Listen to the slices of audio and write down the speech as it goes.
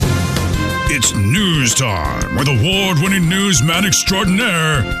It's news time with award-winning newsman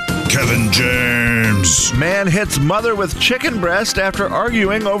extraordinaire, Kevin James. Man hits mother with chicken breast after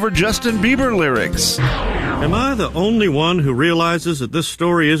arguing over Justin Bieber lyrics. Am I the only one who realizes that this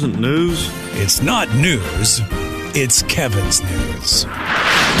story isn't news? It's not news. It's Kevin's news.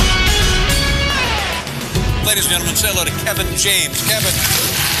 Ladies and gentlemen, say hello to Kevin James. Kevin.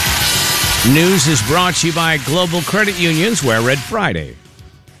 News is brought to you by Global Credit Unions, where Red Friday.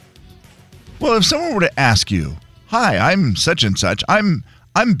 Well, if someone were to ask you, "Hi, I'm such and such. I'm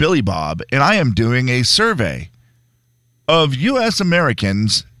Billy Bob, and I am doing a survey of U.S.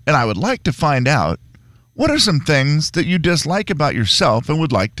 Americans, and I would like to find out what are some things that you dislike about yourself and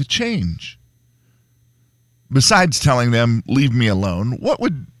would like to change?" Besides telling them, "Leave me alone," what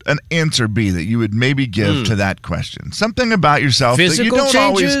would an answer be that you would maybe give to that question? Something about yourself Physical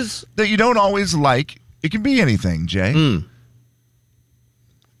that you don't always like. It can be anything, Jay.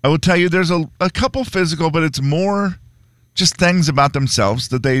 I will tell you there's a couple physical, but it's more just things about themselves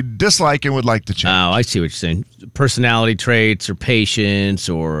that they dislike and would like to change. Oh, I see what you're saying. Personality traits or patience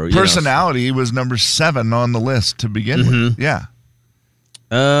or... Personality was number 7 on the list to begin with. Yeah.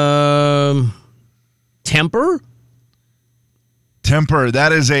 Temper? Temper.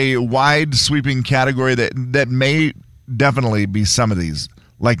 That is a wide sweeping category that may definitely be some of these.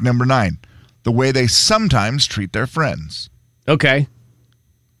 Like number 9, the way they sometimes treat their friends. Okay.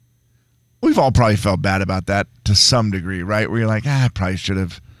 We've all probably felt bad about that to some degree, right? Where you're like, I probably should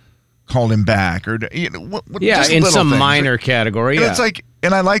have called him back. Or just in some things. minor category, And it's like,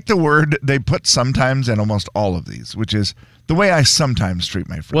 and I like the word they put sometimes in almost all of these, which is the way I sometimes treat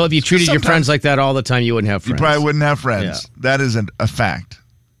my friends. Well, if you treated your friends like that all the time, you wouldn't have friends. You probably wouldn't have friends. Yeah. That isn't a fact.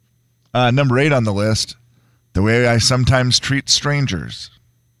 Number 8 on the list, the way I sometimes treat strangers.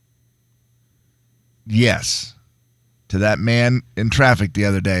 Yes. To that man in traffic the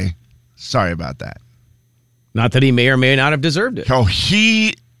other day, sorry about that. Not that he may or may not have deserved it. Oh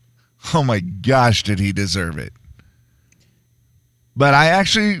my gosh, did he deserve it. But I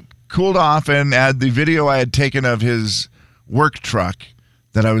actually cooled off and had the video I had taken of his work truck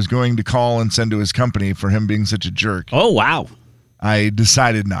that I was going to call and send to his company for him being such a jerk. Oh, wow. I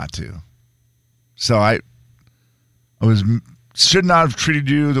decided not to. So I should not have treated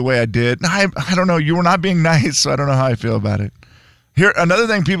you the way I did. I don't know. You were not being nice, so I don't know how I feel about it. Here, another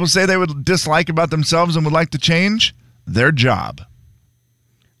thing people say they would dislike about themselves and would like to change, their job.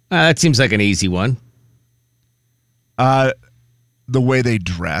 That seems like an easy one. The way they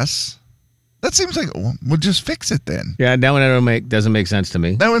dress. That seems like, we'll just fix it then. Yeah, that one doesn't make sense to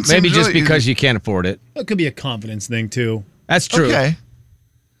me. That one Maybe seems just really because easy. you can't afford it. It could be a confidence thing, too. That's true. Okay.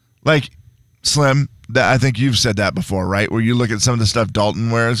 Like, Slim, I think you've said that before, right? Where you look at some of the stuff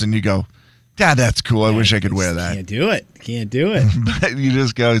Dalton wears and you go, God, that's cool. I wish I could wear that. Can't do it. But you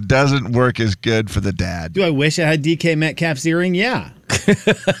just go, it doesn't work as good for the dad. Do I wish I had DK Metcalf's earring? Yeah. But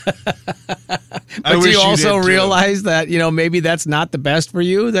do you also realize that, maybe that's not the best for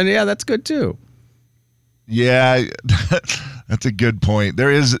you? Then, yeah, that's good too. Yeah, that's a good point.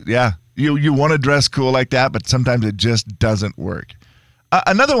 There is, you want to dress cool like that, but sometimes it just doesn't work.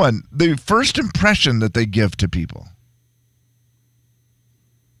 Another one, the first impression that they give to people.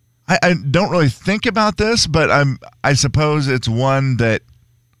 I don't really think about this, but I suppose it's one that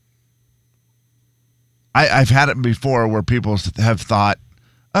I've had it before where people have thought,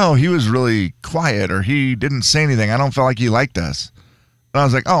 oh, he was really quiet or he didn't say anything. I don't feel like he liked us. And I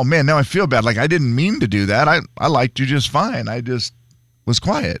was like, oh, man, now I feel bad. Like, I didn't mean to do that. I liked you just fine. I just was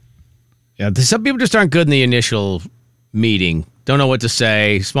quiet. Yeah, some people just aren't good in the initial meeting. Don't know what to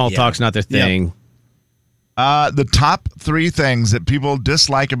say. Small talk's not their thing. Yep. The top 3 things that people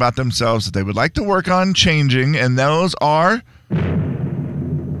dislike about themselves that they would like to work on changing, and those are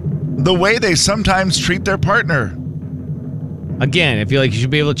the way they sometimes treat their partner. Again, I feel like you should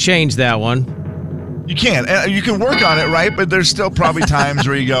be able to change that one. You can. You can work on it, right? But there's still probably times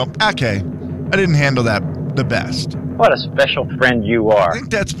where you go, okay, I didn't handle that the best. What a special friend you are. I think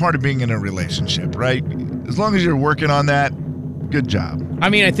that's part of being in a relationship, right? As long as you're working on that, good job.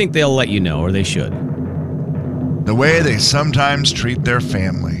 I mean, I think they'll let you know, or they should. The way they sometimes treat their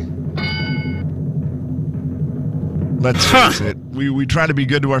family. Let's face it. We try to be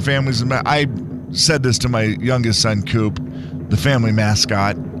good to our families. I said this to my youngest son, Coop, the family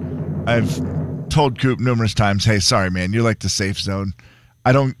mascot. I've told Coop numerous times, hey, sorry, man, you're like the safe zone.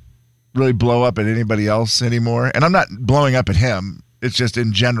 I don't really blow up at anybody else anymore. And I'm not blowing up at him. It's just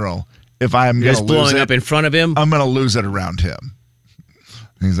in general. If I'm going to lose blowing up in front of him? I'm going to lose it around him.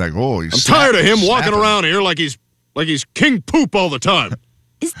 And he's like, oh, I'm tired of him walking around here like he's king poop all the time.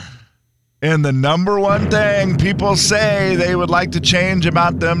 And the number one thing people say they would like to change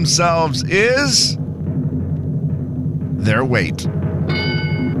about themselves is their weight.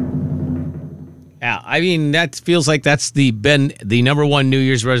 Yeah, I mean, that feels like that's been the number one New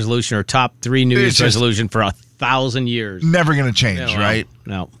Year's resolution or top 3 New Year's resolution for 1,000 years. Never going to change, right?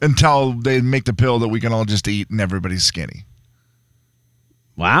 No. Until they make the pill that we can all just eat and everybody's skinny.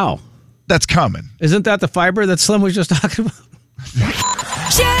 Wow. That's coming. Isn't that the fiber that Slim was just talking about? Is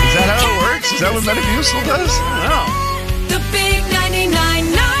that how it works? Is that what Metamucil does? The big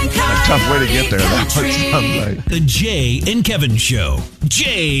 99.9 Tough way to get there. That would sound right. The Jay and Kevin Show.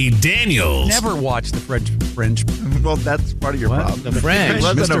 Jay Daniels. Never watched the French. Well, that's part of your problem. The French. It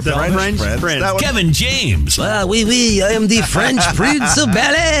wasn't a French prince. That was Kevin James. Oui, I am the French Prince of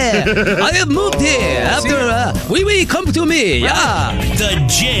Bel-Air. I have moved here after, come to me, yeah. The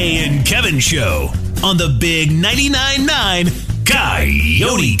Jay and Kevin Show on the big 99.9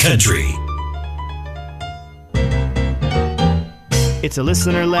 Coyote Country. It's a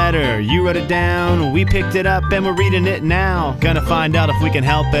listener letter. You wrote it down. We picked it up and we're reading it now. Gonna find out if we can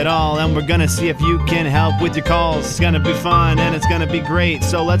help at all. And we're gonna see if you can help with your calls. It's gonna be fun and it's gonna be great.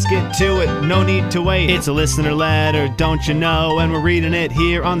 So let's get to it. No need to wait. It's a listener letter, don't you know? And we're reading it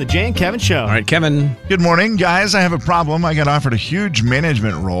here on the Jay and Kevin Show. All right, Kevin. Good morning, guys. I have a problem. I got offered a huge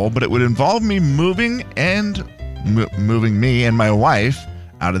management role, but it would involve me moving me and my wife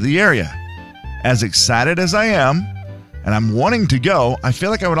out of the area. As excited as I am, and I'm wanting to go, I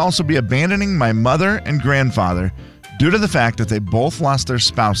feel like I would also be abandoning my mother and grandfather due to the fact that they both lost their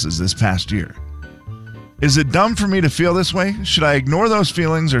spouses this past year. Is it dumb for me to feel this way? Should I ignore those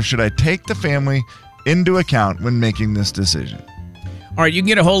feelings or should I take the family into account when making this decision? All right, you can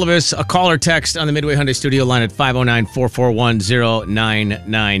get a hold of us, a call or text on the Midway Hyundai studio line at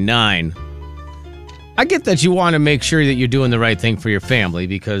 509-441-0999. I get that you want to make sure that you're doing the right thing for your family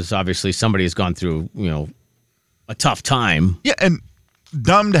because obviously somebody has gone through, a tough time. Yeah, and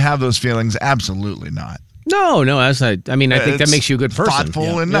dumb to have those feelings? Absolutely not. No. I think that makes you a good person.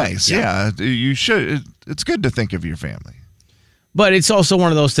 Thoughtful and nice. Yeah, you should. It's good to think of your family. But it's also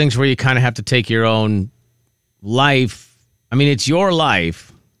one of those things where you kind of have to take your own life. I mean, it's your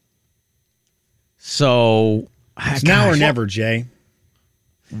life. So it's now or never, Jay.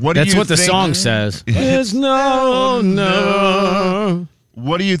 That's what the song says. It's no.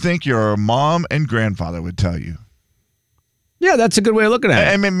 What do you think your mom and grandfather would tell you? Yeah, that's a good way of looking at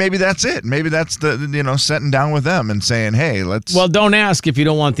it. I mean, maybe that's it. Maybe that's the, sitting down with them and saying, hey, let's... Well, don't ask if you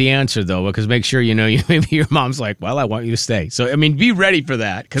don't want the answer, though, because make sure maybe your mom's like, well, I want you to stay. So, I mean, be ready for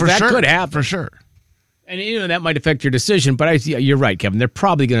that, because that could happen. For sure. And, that might affect your decision, but you're right, Kevin. They're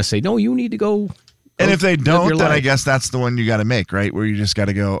probably going to say, no, you need to go. And if they don't, then I guess that's the one you got to make, right? Where you just got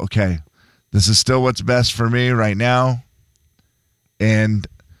to go, okay, this is still what's best for me right now.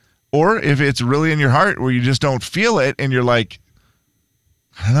 Or if it's really in your heart where you just don't feel it and you're like,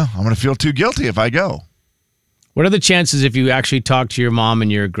 I don't know, I'm going to feel too guilty if I go. What are the chances if you actually talk to your mom and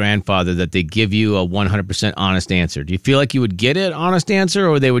your grandfather that they give you a 100% honest answer? Do you feel like you would get an honest answer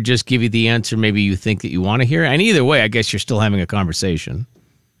or they would just give you the answer maybe you think that you want to hear? And either way, I guess you're still having a conversation.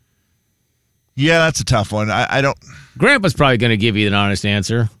 Yeah, that's a tough one. I don't... Grandpa's probably going to give you an honest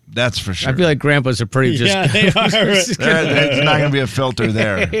answer. That's for sure. I feel like grandpas are pretty just... Yeah, they are. There's not going to be a filter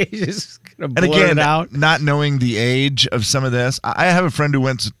there. He's just going to And blurt again, it out. not knowing the age of some of this, I have a friend who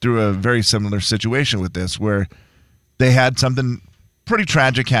went through a very similar situation with this where they had something pretty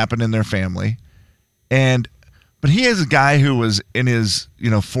tragic happen in their family. But he is a guy who was in his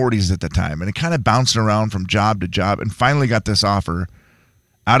 40s at the time, and it kind of bounced around from job to job and finally got this offer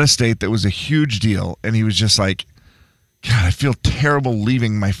out of state that was a huge deal. And he was just like, God, I feel terrible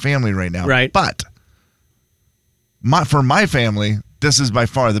leaving my family right now. Right. But for my family, this is by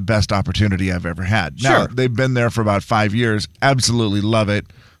far the best opportunity I've ever had. Now, they've been there for about 5 years. Absolutely love it.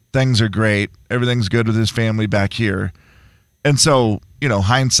 Things are great. Everything's good with his family back here. And so,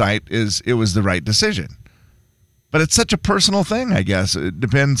 hindsight is it was the right decision. But it's such a personal thing, I guess. It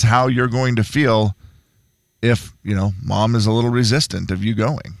depends how you're going to feel if, mom is a little resistant of you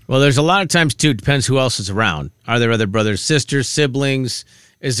going. Well, there's a lot of times, too, it depends who else is around. Are there other brothers, sisters, siblings?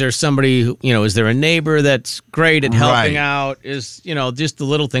 Is there somebody, is there a neighbor that's great at helping out? Is, just the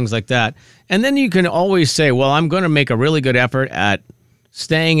little things like that. And then you can always say, well, I'm going to make a really good effort at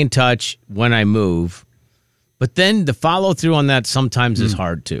staying in touch when I move. But then the follow through on that sometimes is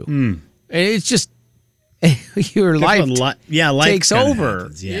hard, too. It's just, your life takes over.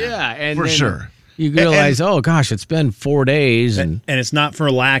 Happens, yeah. And for sure. You realize, oh gosh, it's been 4 days, and it's not for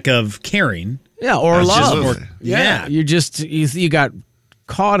lack of caring, or love, Absolutely. you got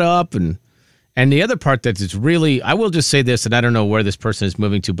caught up, and And the other part that is really, I will just say this, and I don't know where this person is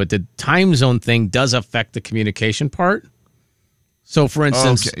moving to, but the time zone thing does affect the communication part. So, for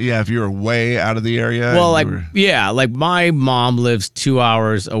instance, if you're way out of the area. Well, like my mom lives 2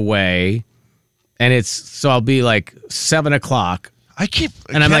 hours away, and so I'll be like 7 o'clock. I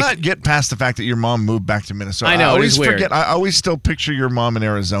cannot get past the fact that your mom moved back to Minnesota. I know, it is weird. I always still picture your mom in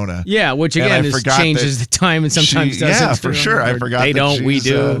Arizona. Yeah, which again changes the time and sometimes doesn't. Yeah, for sure. I forgot. They don't. We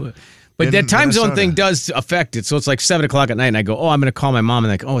do. But that time zone thing does affect it. So it's like 7 o'clock at night, and I go, I'm going to call my mom,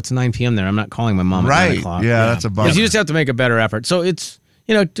 and like, it's 9 p.m. there. I'm not calling my mom at 9 o'clock. Yeah, that's a bummer. Because you just have to make a better effort. So it's,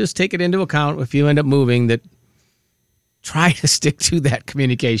 just take it into account if you end up moving that. Try to stick to that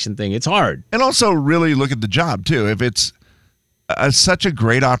communication thing. It's hard. And also really look at the job, too. If it's such a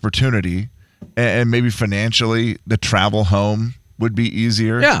great opportunity and maybe financially the travel home would be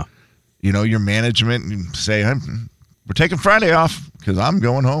easier. Yeah. Your management say, we're taking Friday off because I'm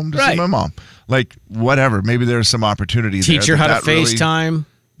going home to see my mom. Like, whatever. Maybe there's some opportunity there. Teach her how to FaceTime.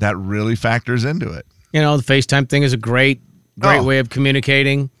 That really factors into it. The FaceTime thing is a great way of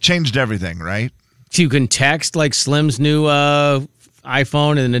communicating. Changed everything, right? You can text like Slim's new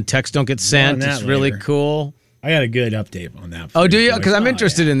iPhone, and the texts don't get sent. It's really cool. I got a good update on that. Do you? Because I'm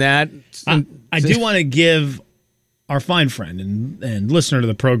interested in that. I do want to give our fine friend and listener to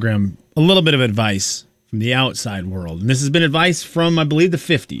the program a little bit of advice from the outside world. And this has been advice from, I believe, the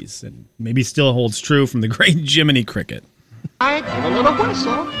 50s, and maybe still holds true from the great Jiminy Cricket. I give a little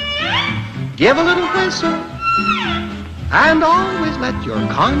whistle, give a little whistle, and always let your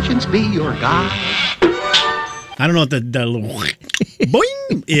conscience be your guide. I don't know what the little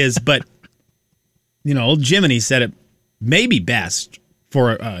boing is, but old Jiminy said it may be best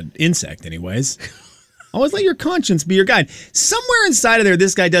for an insect anyways. Always let your conscience be your guide. Somewhere inside of there,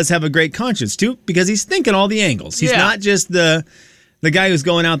 this guy does have a great conscience, too, because he's thinking all the angles. He's not just the guy who's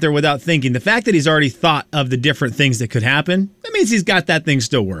going out there without thinking. The fact that he's already thought of the different things that could happen, that means he's got that thing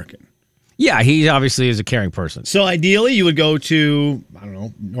still working. Yeah, he obviously is a caring person. So ideally, you would go to,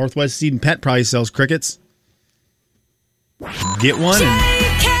 Northwest Seed and Pet probably sells crickets. Get one and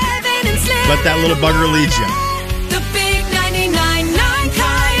let that little bugger lead you. The big 99.9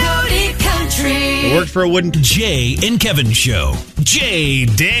 Coyote Country. It worked for a wooden... Jay and Kevin Show. Jay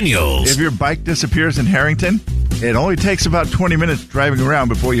Daniels. If your bike disappears in Harrington, it only takes about 20 minutes driving around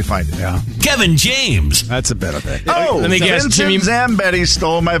before you find it. Yeah. Kevin James. That's a better thing. Let me guess. Vincent Zambetti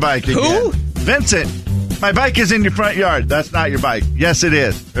stole my bike again. Who? Vincent, my bike is in your front yard. That's not your bike. Yes, it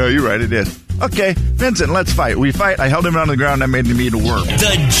is. Oh, you're right, it is. Okay, Vincent, let's fight. We fight. I held him on the ground. I made him eat a worm.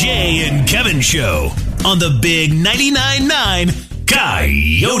 The Jay and Kevin Show on the big 99.9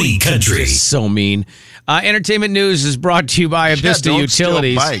 Coyote Country. So mean. Entertainment news is brought to you by Avista don't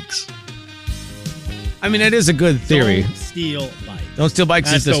Utilities. Steal bikes. I mean, it is a good theory. Don't steal bikes. Don't steal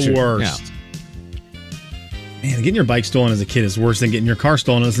bikes. That's the worst. Man, getting your bike stolen as a kid is worse than getting your car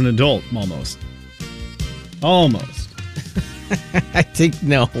stolen as an adult, almost. I think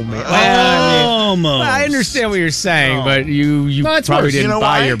no, man. Almost. I understand what you're saying, but you probably worse. didn't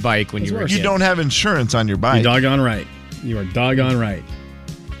buy your bike when you were a kid. You don't have insurance on your bike. You're doggone right. You are doggone right.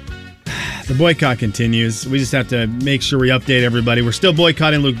 The boycott continues. We just have to make sure we update everybody. We're still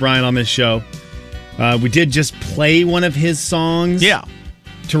boycotting Luke Bryan on this show. We did just play one of his songs. Yeah.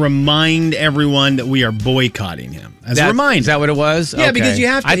 To remind everyone that we are boycotting him. As a reminder. Is that what it was? Yeah, because you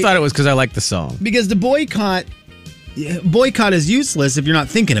have to. I thought it was because I liked the song. Because the boycott is useless if you're not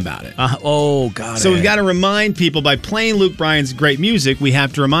thinking about it. God. So we've got to remind people by playing Luke Bryan's great music, we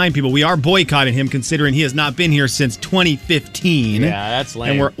have to remind people we are boycotting him considering he has not been here since 2015. Yeah, that's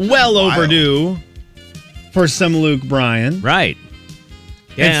lame. And we're well overdue for some Luke Bryan. Right.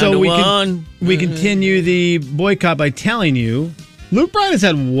 And so we continue the boycott by telling you Luke Bryan has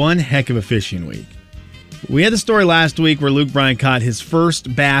had one heck of a fishing week. We had the story last week where Luke Bryan caught his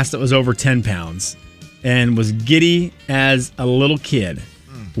first bass that was over 10 pounds and was giddy as a little kid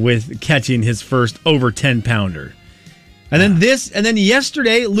with catching his first over 10 pounder. And then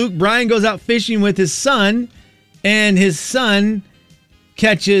yesterday, Luke Bryan goes out fishing with his son, and his son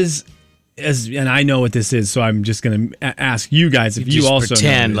catches, and I know what this is, so I'm just going to ask you guys if you also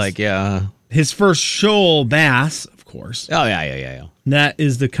pretend know his first shoal bass, of course. Oh, yeah. That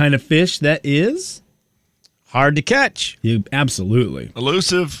is the kind of fish that is hard to catch. Absolutely.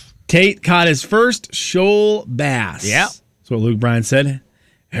 Elusive. Tate caught his first shoal bass. Yeah. That's what Luke Bryan said.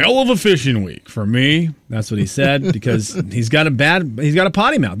 Hell of a fishing week for me. That's what he said because he's got a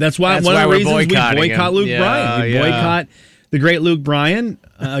potty mouth. That's one of the reasons we boycott Luke Bryan. We boycott the great Luke Bryan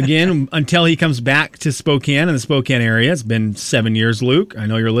again until he comes back to Spokane and the Spokane area. It's been 7 years, Luke. I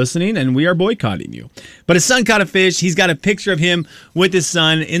know you're listening, and we are boycotting you. But his son caught a fish. He's got a picture of him with his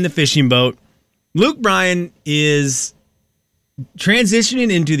son in the fishing boat. Luke Bryan is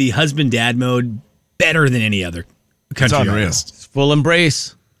transitioning into the husband-dad mode better than any other country artist. It's full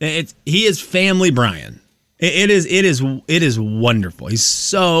embrace. He is family Bryan. It is wonderful. He's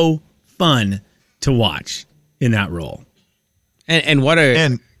so fun to watch in that role. And what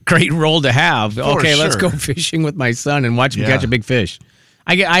a great role to have. Okay, let's go fishing with my son and watch him catch a big fish.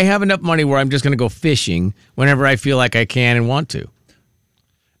 I have enough money where I'm just going to go fishing whenever I feel like I can and want to.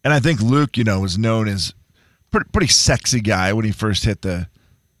 And I think Luke, was known as pretty sexy guy when he first hit the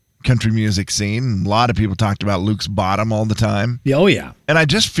country music scene. A lot of people talked about Luke's bottom all the time. Yeah, oh, yeah. And I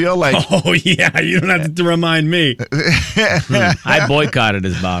just feel like... Oh, yeah, you don't have to remind me. I boycotted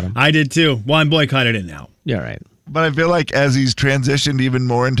his bottom. I did, too. Well, I'm boycotted it now. Yeah, right. But I feel like as he's transitioned even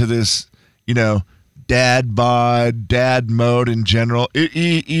more into this, dad bod, dad mode in general, it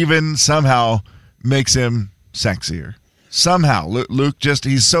even somehow makes him sexier. Somehow. Luke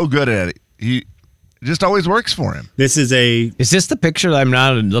he's so good at it. It just always works for him. Is this the picture that I'm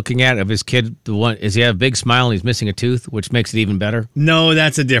now looking at of his kid? The one, is he have a big smile and he's missing a tooth, which makes it even better? No,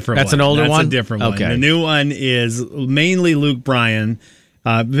 that's a different one. That's an older one? That's a different one. Okay. The new one is mainly Luke Bryan.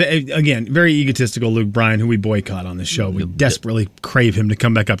 Again, very egotistical Luke Bryan, who we boycott on the show. We desperately crave him to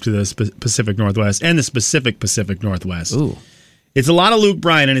come back up to the Pacific Northwest and the specific Pacific Northwest. Ooh. It's a lot of Luke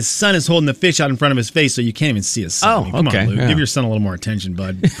Bryan, and his son is holding the fish out in front of his face, so you can't even see his son. Oh, I mean, come okay. on, Luke. Yeah. Give your son a little more attention,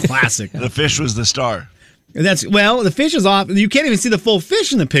 bud. Classic. The fish was the star. The fish is off. You can't even see the full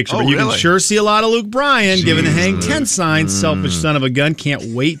fish in the picture, but you can sure see a lot of Luke Bryan giving the hang 10 sign. Selfish son of a gun.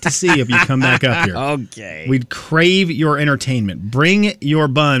 Can't wait to see if you come back up here. Okay. We'd crave your entertainment. Bring your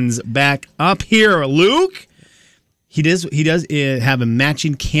buns back up here, Luke. He does have a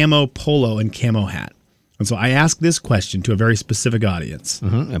matching camo polo and camo hat. And so I ask this question to a very specific audience.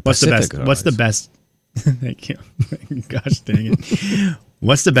 Mm-hmm. What's the best? Thank you. Gosh dang it.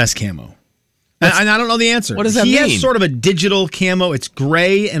 What's the best camo? And I don't know the answer. What does that mean? He has sort of a digital camo. It's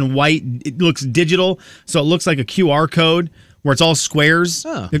gray and white. It looks digital, so it looks like a QR code where it's all squares.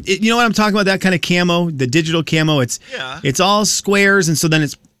 Oh. You know what I'm talking about? That kind of camo, the digital camo. It's all squares, and so then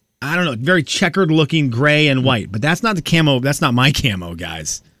it's, I don't know, very checkered looking gray and white. But that's not the camo. That's not my camo,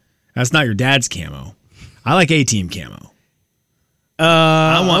 guys. That's not your dad's camo. I like A-Team camo.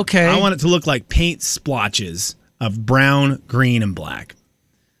 I want it to look like paint splotches of brown, green, and black.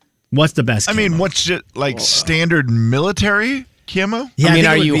 What's the best camo? I mean, what's it, standard military camo? Yeah, I mean,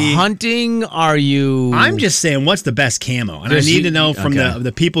 are you hunting? Are you... I'm just saying, what's the best camo? And I need to know from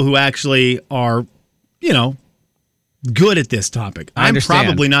the people who actually are, good at this topic. I'm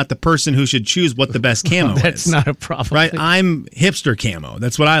probably not the person who should choose what the best camo is. That's not a problem. Right? I'm hipster camo.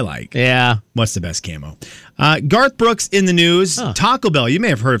 That's what I like. Yeah. What's the best camo? Garth Brooks in the news. Huh. Taco Bell. You may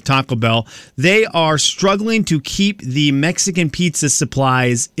have heard of Taco Bell. They are struggling to keep the Mexican pizza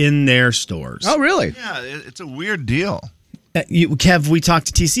supplies in their stores. Oh, really? Yeah, it's a weird deal. Kev, we talked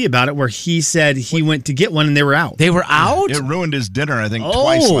to TC about it, where he said he went to get one and they were out. They were out? It ruined his dinner, I think,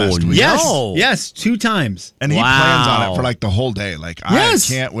 twice last week. Yes, 2 times. And he plans on it for the whole day. I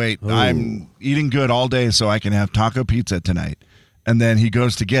can't wait. Ooh. I'm eating good all day so I can have taco pizza tonight. And then he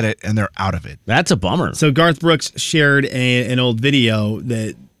goes to get it, and they're out of it. That's a bummer. So Garth Brooks shared an old video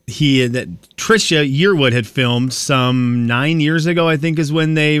that Trisha Yearwood had filmed some 9 years ago, I think is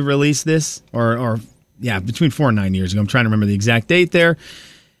when they released this, Yeah, between 4 and 9 years ago. I'm trying to remember the exact date there.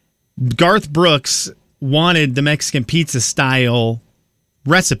 Garth Brooks wanted the Mexican pizza style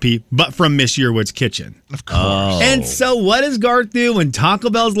recipe, but from Miss Yearwood's kitchen. Of course. Oh. And so what does Garth do when Taco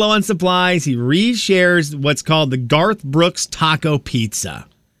Bell's low on supplies? He reshares what's called the Garth Brooks Taco Pizza.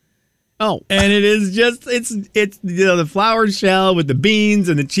 Oh. And it is just, it's the flour shell with the beans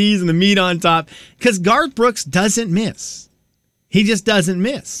and the cheese and the meat on top. Because Garth Brooks doesn't miss. He just doesn't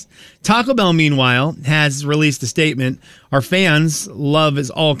miss. Taco Bell, meanwhile, has released a statement. Our fans' love is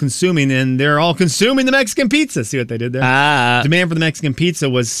all-consuming, and they're all consuming the Mexican pizza. See what they did there? Demand for the Mexican pizza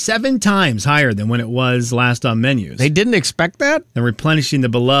was 7 times higher than when it was last on menus. They didn't expect that? And replenishing the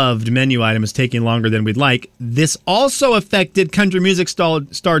beloved menu item is taking longer than we'd like. This also affected country music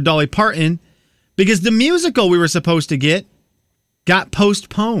star Dolly Parton, because the musical we were supposed to get got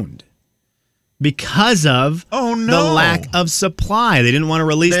postponed. Because of the lack of supply. They didn't want to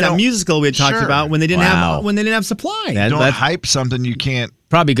release that musical we had talked about when they didn't have supply. Don't hype something you can't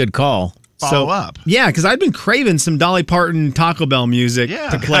probably good call. Follow up. Yeah, because I've been craving some Dolly Parton Taco Bell music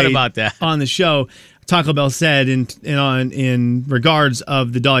to play about that. on the show. Taco Bell said in regards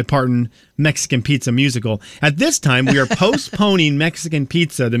of the Dolly Parton Mexican Pizza musical, at this time we are postponing Mexican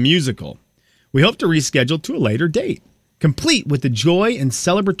Pizza the musical. We hope to reschedule to a later date, complete with the joy and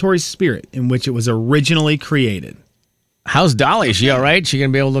celebratory spirit in which it was originally created. How's Dolly? Is she all right? She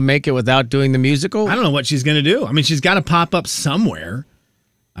going to be able to make it without doing the musical? I don't know what she's going to do. I mean, she's got to pop up somewhere.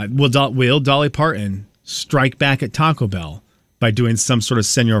 Will Dolly Parton strike back at Taco Bell by doing some sort of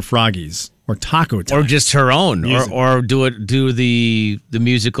Senor Froggies or Taco Time? Or just her own, Music. or do the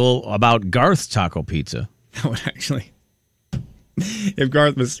musical about Garth's taco pizza. That would actually, if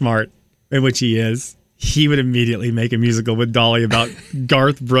Garth was smart, in which he is, he would immediately make a musical with Dolly about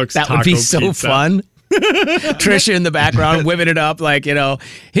Garth Brooks' That taco would be pizza. so fun. Trisha in the background whipping it up like, here,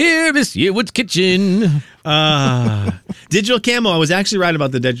 Miss Yearwood's kitchen. Digital camo. I was actually right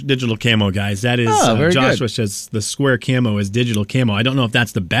about the digital camo, guys. That is, very Joshua good. says the square camo is digital camo. I don't know if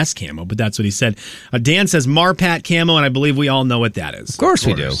that's the best camo, but that's what he said. Dan says Marpat camo, and I believe we all know what that is. Of course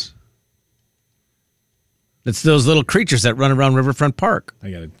we do. It's those little creatures that run around Riverfront Park.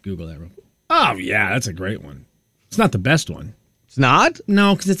 I got to Google that real quick. Oh, yeah, that's a great one. It's not the best one. It's not?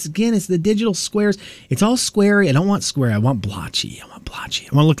 No, because it's the digital squares. It's all squarey. I don't want square. I want blotchy. I want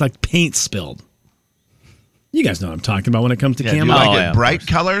to look like paint spilled. You guys know what I'm talking about when it comes to Do you camo. like it bright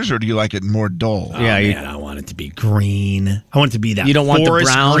colors or do you like it more dull? Man, I want it to be green. I want it to be that You don't want the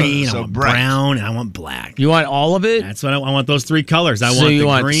forest brown? green. So I want bright. brown, and I want black. You want all of it? That's what I want. Those three colors. I So want you the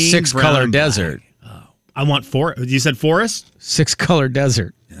want green, 6-color brown, and black. desert. I want You said forest? 6-color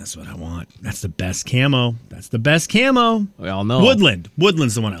desert. That's what I want. That's the best camo. We all know. Woodland.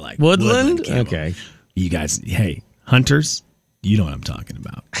 Woodland's the one I like. Woodland? camo. Okay. You guys, hey, hunters, you know what I'm talking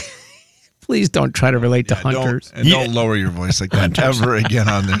about. Please don't try to relate to hunters. Don't lower your voice like that ever again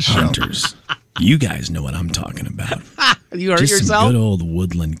on this show. Hunters, you guys know what I'm talking about. You hurt Just yourself? some good old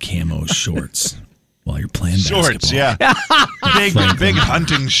Woodland camo shorts while you're playing Shorts, basketball. yeah. big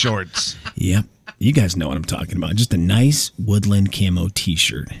hunting shorts. Yep. You guys know what I'm talking about. Just a nice Woodland camo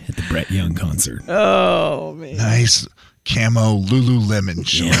T-shirt at the Brett Young concert. Oh, man. Nice camo Lululemon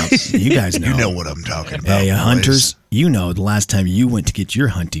shorts. You guys know. You know what I'm talking about. Hey, boys. hunters, you know the last time you went to get your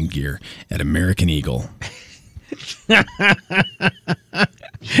hunting gear at American Eagle. You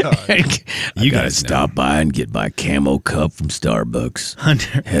gotta stop by and get my camo cup from Starbucks.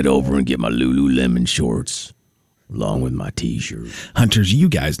 Hunter. Head over and get my Lululemon shorts along with my T-shirt. Hunters, you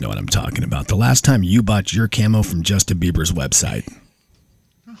guys know what I'm talking about. The last time you bought your camo from Justin Bieber's website.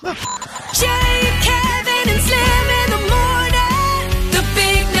 Jay, Kevin, and Slim in the morning. The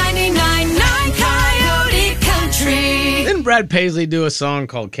big 99.9 Coyote Country. Didn't Brad Paisley do a song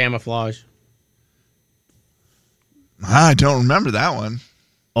called Camouflage? I don't remember that one.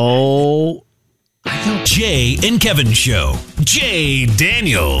 Oh, Jay and Kevin Show. Jay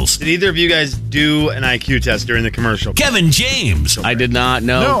Daniels. Did either of you guys do an IQ test during the commercial? Kevin James. I did not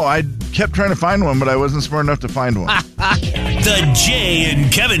know. No, I kept trying to find one, but I wasn't smart enough to find one. The Jay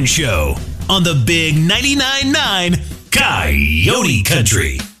and Kevin Show on the big 99.9 Coyote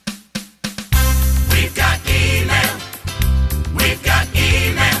Country. We've got email. We've got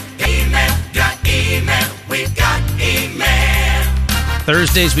email. Got email. We've got email.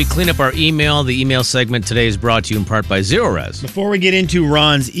 Thursdays, we clean up our email. The email segment today is brought to you in part by Zero Res. Before we get into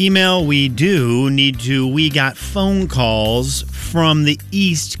Ron's email, we got phone calls from the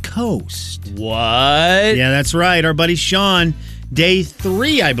East Coast. What? Yeah, that's right. Our buddy Shawn, day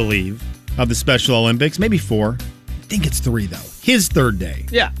 3, I believe, of the Special Olympics. Maybe 4. I think it's 3, though. His third day.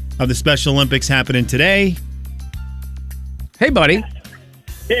 Yeah. Of the Special Olympics happening today. Hey, buddy.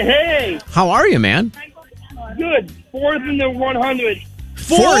 Hey, How are you, man? good. 4th in the 100.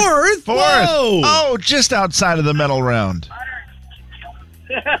 Fourth? Whoa! Oh, just outside of the medal round.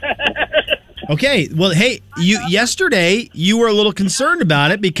 Okay, well, hey, yesterday you were a little concerned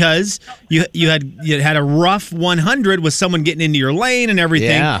about it because you had a rough 100 with someone getting into your lane and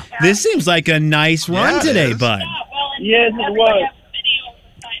everything. Yeah. This seems like a nice run Yeah, it today, is. bud. Yes, it was.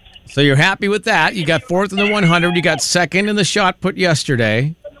 So you're happy with that. You got 4th in the 100. You got 2nd in the shot put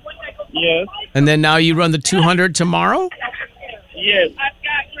yesterday. Yes, And then now you run the 200 tomorrow? yes.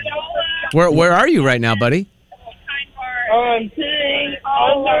 Where are you right now, buddy? I'm sitting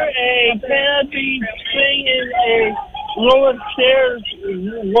under a canopy thing in a row of chairs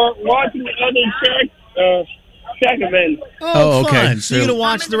watching the other track events. Oh, okay. Fun. So you're going to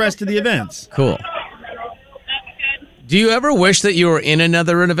watch the rest of the events. Cool. Do you ever wish that you were in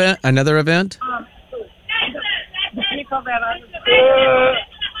another event?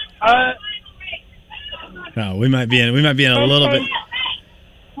 No, we might be in a little bit.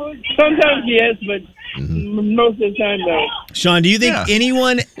 Sometimes yes, but most of the time no. Shawn, do you think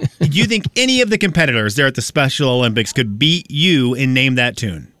any of the competitors there at the Special Olympics could beat you and name that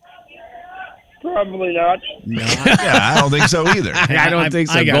tune? Probably not. No. Yeah, I don't think so either. I don't think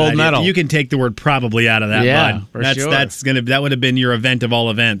so. I got Gold an idea. medal. You can take the word probably out of that, Yeah, bud. for sure. That would have been your event of all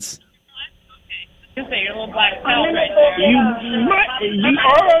events. Just say your little black belt right there. You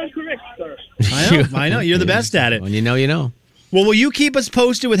are correct, sir. I know. You're the best at it. When you know, you know. Well, will you keep us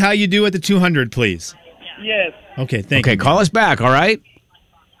posted with how you do at the 200, please? Yes, Okay, thank you. Okay, call us back, all right?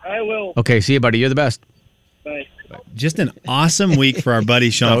 I will. Okay, see you, buddy. You're the best. Bye. Just an awesome week for our buddy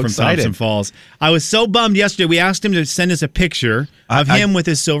Shawn from excited. Thompson Falls. I was so bummed yesterday. We asked him to send us a picture of him with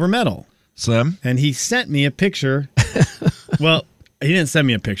his silver medal. Slim? And he sent me a picture. Well, he didn't send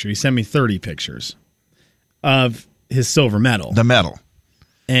me a picture. He sent me 30 pictures of his silver medal. The medal.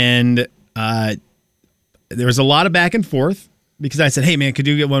 And there was a lot of back and forth because I said, hey, man, could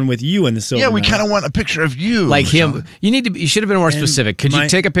you get one with you in the silver Yeah, we medal? kind of want a picture of you. Like him. Sean. You should have been more specific. Could you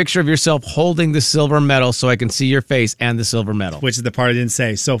take a picture of yourself holding the silver medal so I can see your face and the silver medal? Which is the part I didn't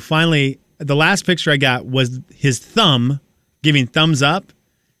say. So finally, the last picture I got was his thumb giving thumbs up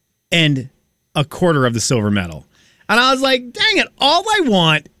and a quarter of the silver medal. And I was like, dang it, all I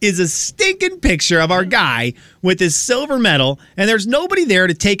want is a stinking picture of our guy with his silver medal, and there's nobody there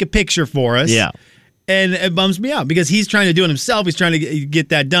to take a picture for us. Yeah. And it bums me out because he's trying to do it himself. He's trying to get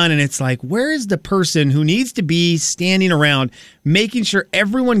that done. And it's like, where is the person who needs to be standing around making sure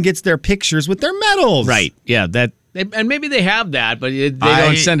everyone gets their pictures with their medals? Right. Yeah. And maybe they have that, but they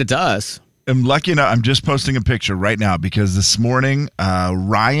don't send it to us. I'm lucky enough. I'm just posting a picture right now because this morning,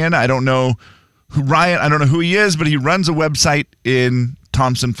 Ryan, I don't know who he is, but he runs a website in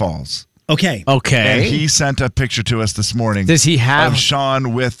Thompson Falls. Okay. And he sent a picture to us this morning. Does he have of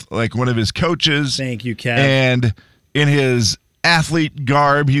Shawn with like one of his coaches? Thank you, Kev. And in his athlete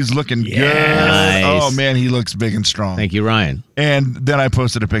garb, he's looking good. Nice. Oh man, he looks big and strong. Thank you, Ryan. And then I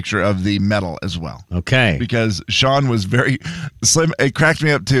posted a picture of the medal as well. Okay. Because Shawn was very slim. It cracked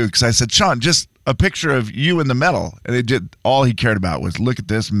me up too because I said, Shawn, just a picture of you and the medal, and all he cared about was look at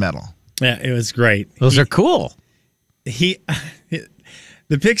this medal. Yeah, it was great. Those are cool.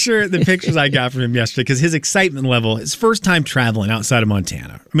 The pictures I got from him yesterday, because his excitement level, his first time traveling outside of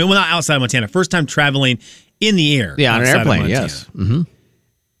Montana. I mean, well, not outside of Montana, first time traveling in the air. Yeah, on an outside of airplane, Montana. yes.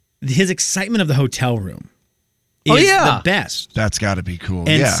 Mm-hmm. His excitement of the hotel room is the best. That's got to be cool.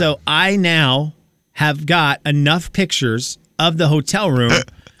 And so I now have got enough pictures of the hotel room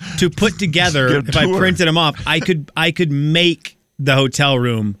to put together. If I printed them off, I could make the hotel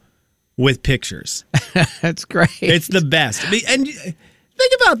room with pictures. That's great. It's the best. And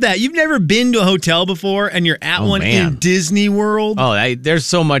think about that. You've never been to a hotel before, and you're at one in Disney World. Oh, there's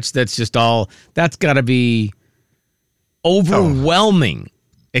so much that's just that's got to be overwhelming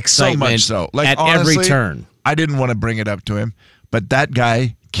excitement so much so. Like, at honestly, every turn. I didn't want to bring it up to him, but that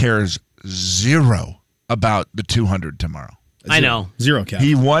guy cares zero about the 200 tomorrow. I know. Zero, Kev.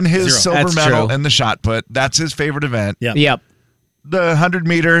 He won his silver That's medal true. in the shot put. That's his favorite event. Yep. The 100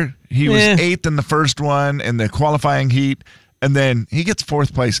 meter, he was 8th in the first one in the qualifying heat, and then he gets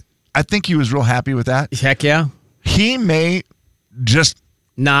 4th place. I think he was real happy with that. Heck yeah. He may just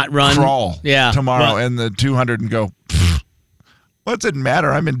not run crawl tomorrow Well, in the 200 and go, what's it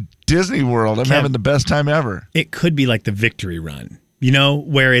matter? I'm in Disney World. I'm having the best time ever. It could be like the victory run,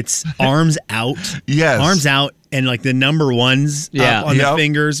 where it's arms out. Yes. Arms out and like the number ones up on the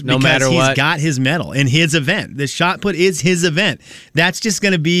fingers No because matter he's what. got his medal in his event. The shot put is his event. That's just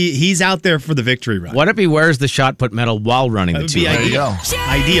going to be, he's out there for the victory run. What if he wears the shot put medal while running the That would be 200? ideal.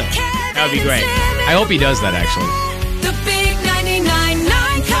 Ideal. That would be great. I hope he does that, actually. The big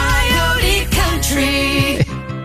 99.9 Coyote Country.